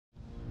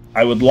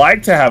I would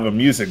like to have a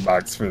music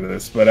box for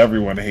this, but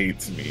everyone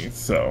hates me,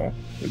 so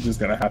we're just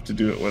gonna have to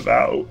do it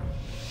without.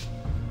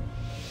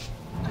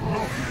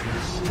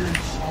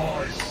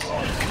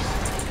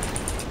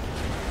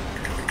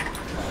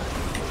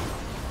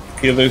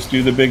 Healers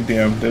do the big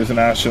damn. There's an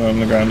Ashen on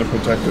the ground to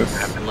protect us.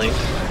 Definitely.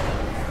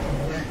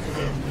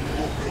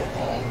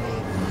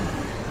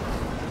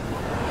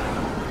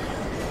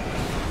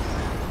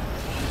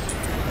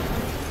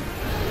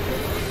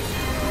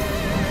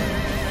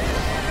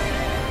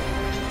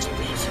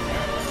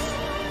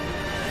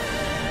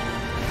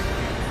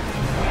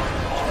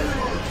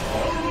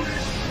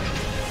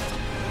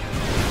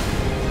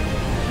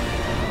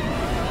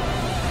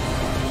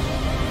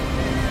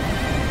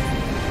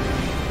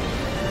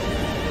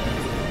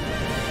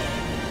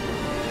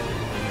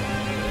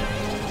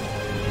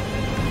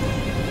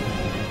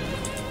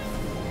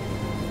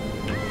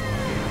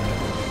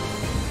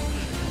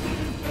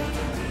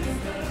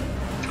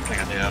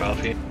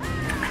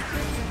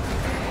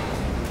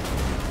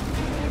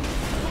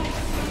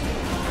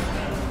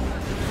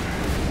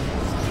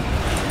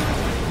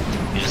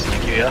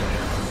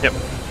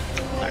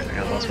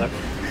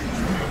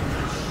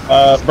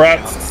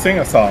 Brat, sing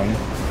a song.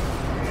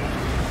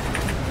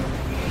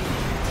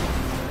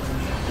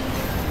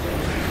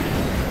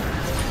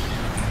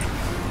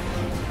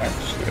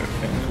 Actually, I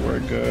think we're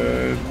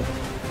good.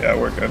 Yeah,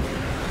 we're good.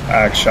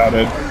 Ag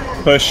shouted.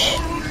 Push.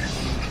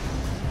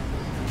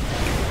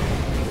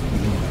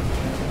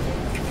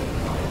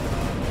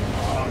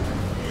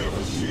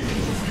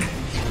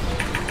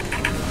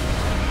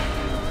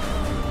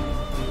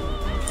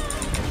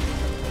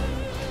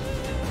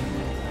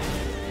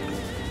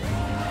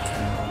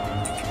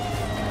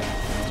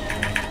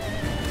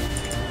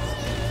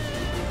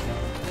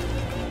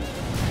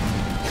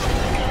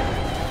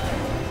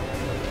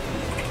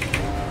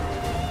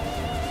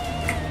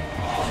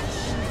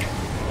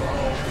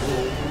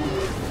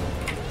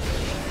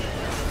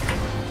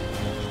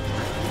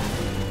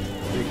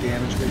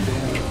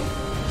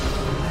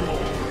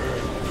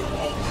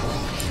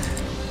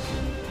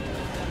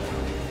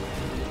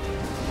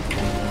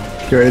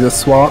 You ready to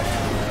swap?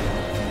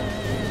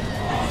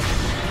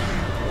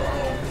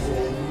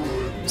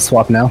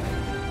 Swap now.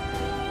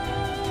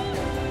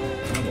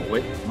 Oh,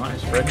 wait,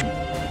 nice, ready.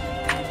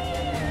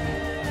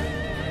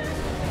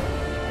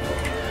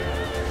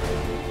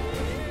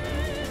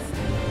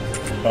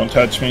 Don't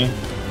touch me.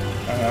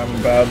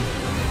 I'm bad.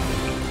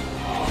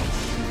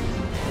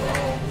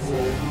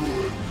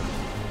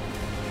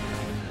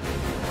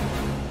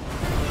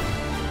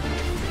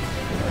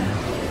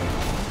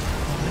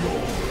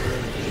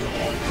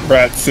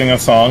 Brat, sing a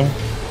song.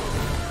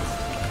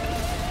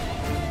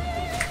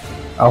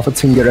 Alpha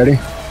team, get ready.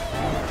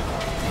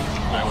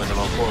 I went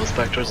about pull the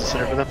Spectres to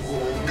center for them.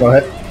 Go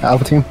ahead,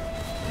 Alpha team.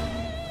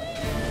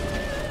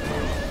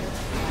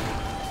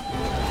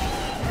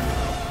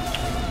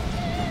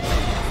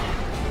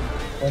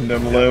 Let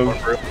them live.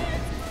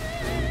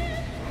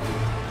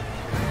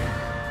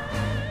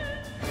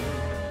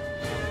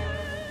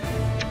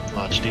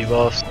 Launch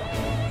debuffs.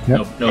 Yep.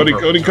 Nope, no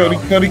Cody.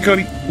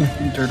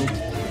 Turtle.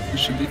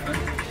 This should be fine.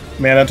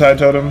 Mana Tide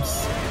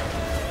Totems.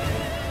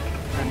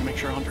 Trying to make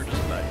sure Hunter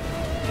doesn't die.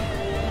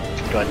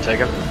 Go ahead and take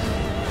him.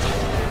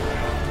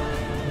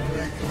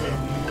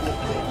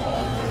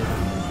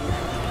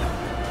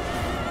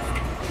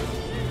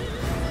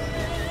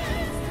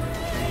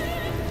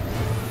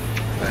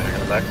 Alright, I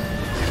got him back.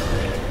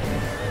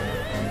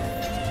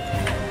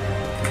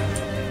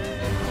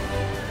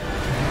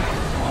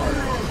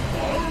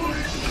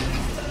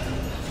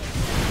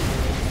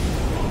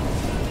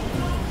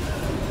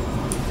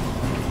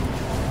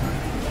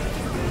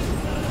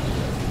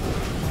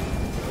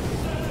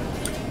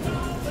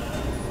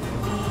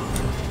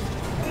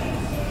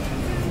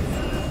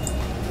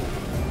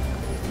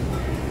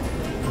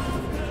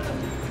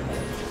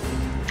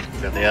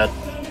 Got the ad.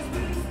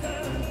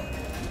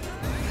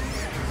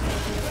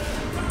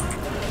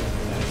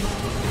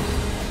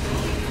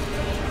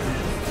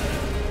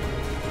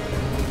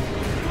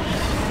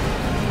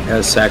 Got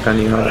a sack on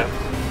you, huh?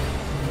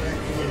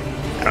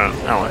 I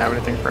don't have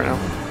anything for now.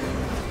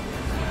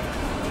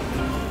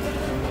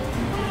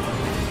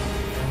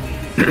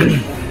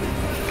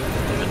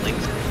 Even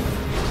linked.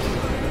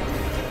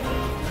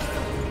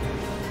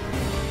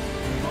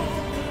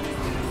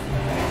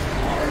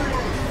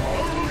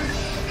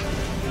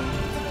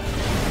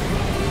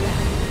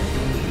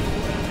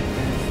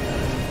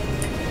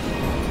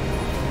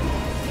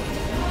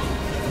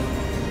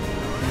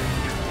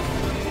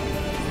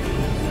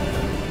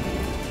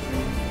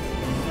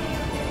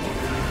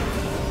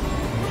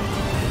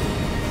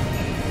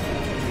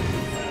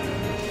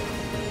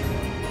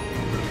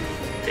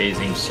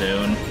 Phasing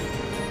soon.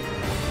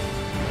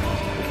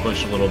 We'll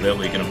push a little bit,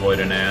 we can avoid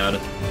an ad.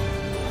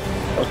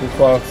 Focus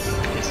box.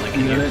 He's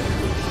linking you.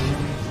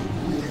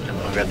 And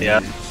I've got the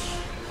ad.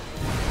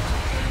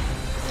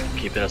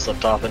 Keeping us up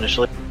top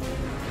initially.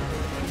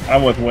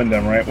 I'm with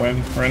Wyndham, right,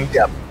 Rin?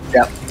 Yep.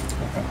 Yep.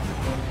 Okay.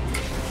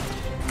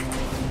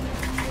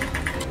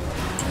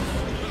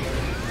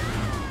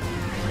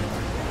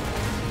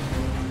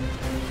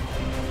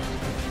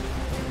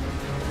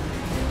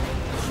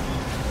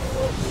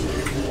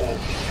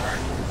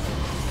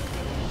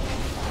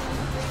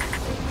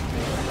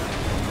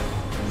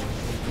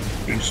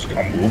 just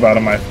gonna move out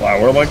of my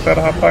flower like that,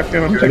 hot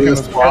pocket? I'm Get ready taking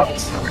to this swap.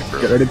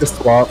 Get ready to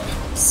swap.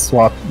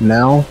 Swap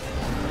now.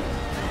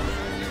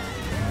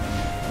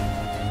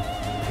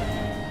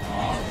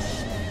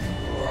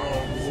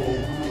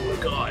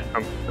 God.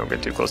 Don't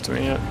get too close to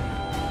me yet.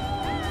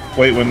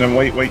 Wait,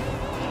 wait.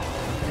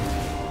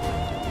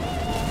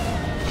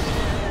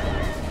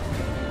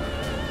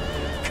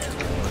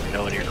 Let me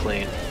know when you're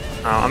clean.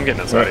 I'm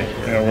getting this Right.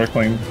 ready. Yeah, we're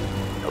clean.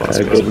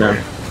 Good now.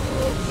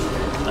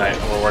 Alright,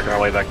 we're working our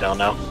way back down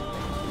now.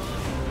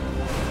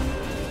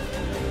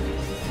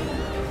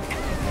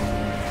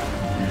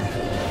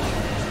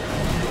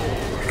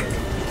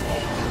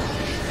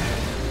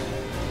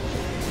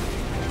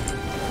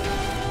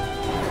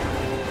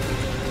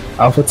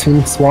 Alpha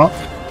team swap.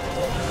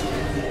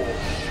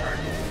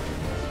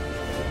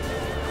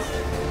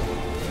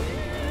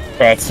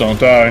 Rats don't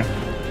die.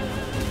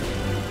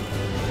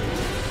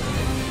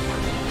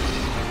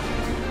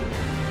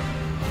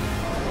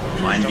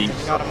 Mind being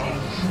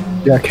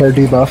Yeah, care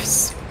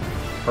debuffs.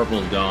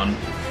 purple's gone.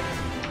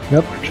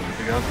 Yep.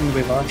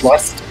 We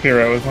Lust.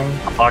 Hero is on.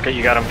 Pocket,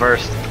 you got him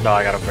first. No,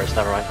 I got him first.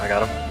 Never mind, I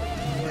got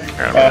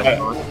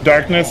him.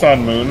 Darkness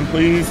on moon,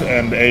 please,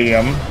 and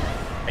AM.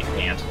 I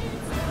can't.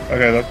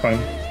 Okay, that's fine.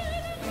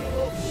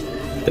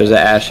 There's an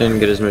Ashen.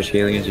 Get as much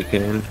healing as you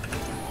can.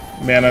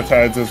 Mana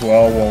tides as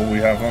well while we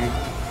have them.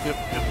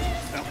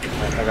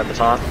 I got the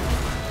taunt.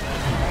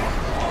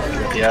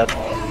 Yeah.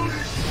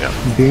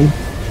 Beam.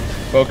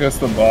 Focus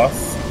the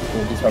boss.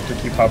 We'll just have to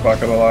keep Hot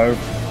Pocket alive.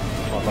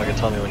 Well, Pocket,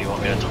 tell me when you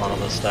want me to taunt on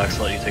those stacks,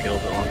 let you take it a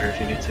little bit longer if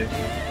you need to.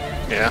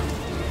 Yeah.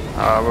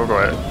 We'll go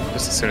ahead.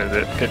 Just as soon as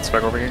it gets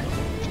back over here.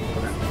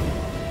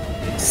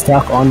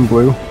 Stack on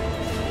blue.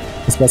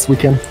 As best we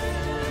can.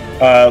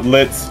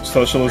 Lit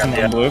Socialism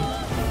Yeah. on blue.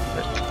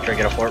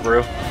 Drinking a fort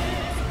brew.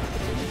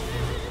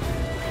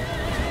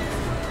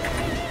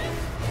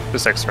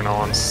 Just external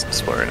on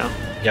split right now.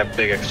 Yeah,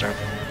 big extern.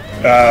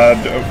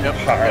 Got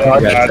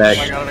that.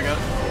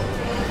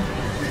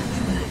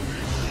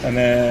 And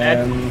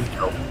then...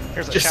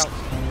 Here's a Just- shout.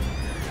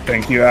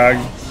 Thank you, Ag.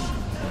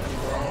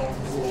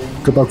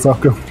 Good luck,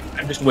 Zaku.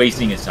 I'm just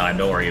wasting his time.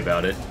 Don't worry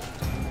about it.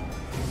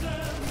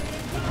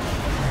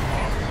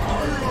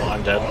 Oh,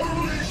 I'm dead.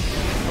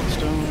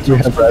 Do you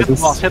have Hit the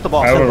rises? boss, hit the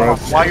boss, I hit the will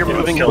boss. res. While you're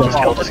moving, Kill, hit the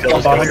just kill,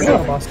 boss. just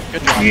kill, just kill.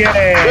 Good job.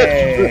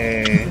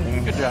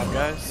 Yay! Good job,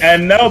 guys.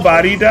 And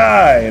nobody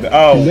died.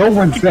 Oh, No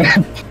one's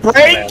dead.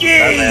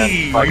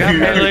 breaking! I got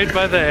Meleeed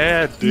by the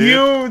head, dude.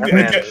 You.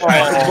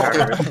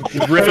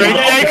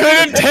 I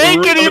couldn't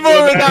take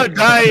anymore without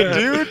dying,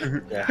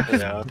 dude.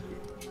 Yeah.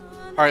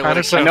 Alright, Kinda look,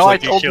 I sounds know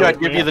like I you told you killed I'd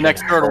give me. you the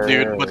next turtle,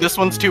 dude, but this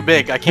one's too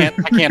big. I can't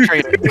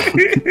trade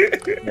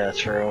it. Yeah,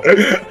 true.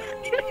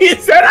 He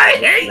said, "I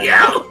hate you."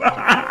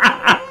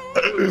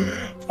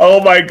 Oh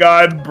my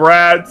God,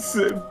 brats,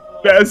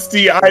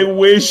 bestie! I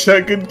wish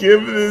I could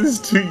give this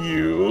to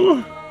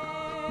you.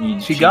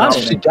 She got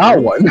She got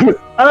one.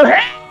 Oh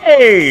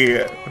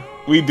hey!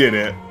 We did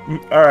it.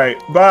 All right,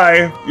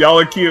 bye. Y'all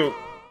are cute.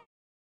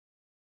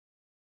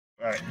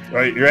 All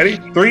right, you ready?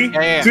 3,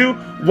 Yeah. 2,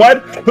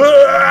 1.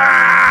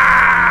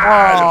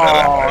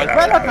 Oh, is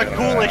that not the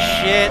coolest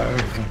shit?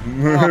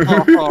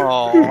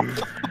 Oh.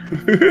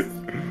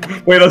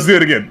 Wait, let's do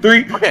it again.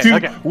 3, Okay, 2,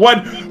 okay.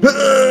 1.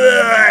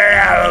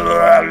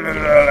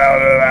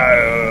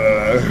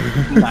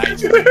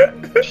 Nice.